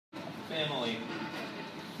Family.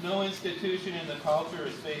 No institution in the culture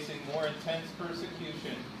is facing more intense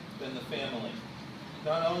persecution than the family.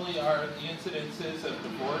 Not only are the incidences of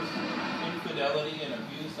divorce, infidelity, and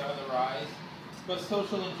abuse on the rise, but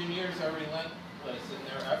social engineers are relentless in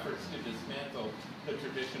their efforts to dismantle the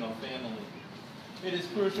traditional family. It is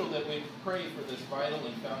crucial that we pray for this vital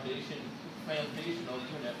and foundational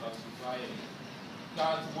unit of society.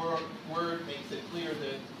 God's word makes it clear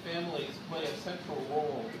that families play a central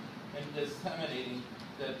role in disseminating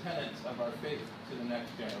the tenets of our faith to the next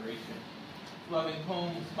generation. Loving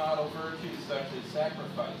homes model virtues such as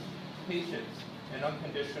sacrifice, patience, and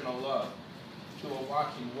unconditional love to a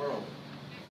watching world.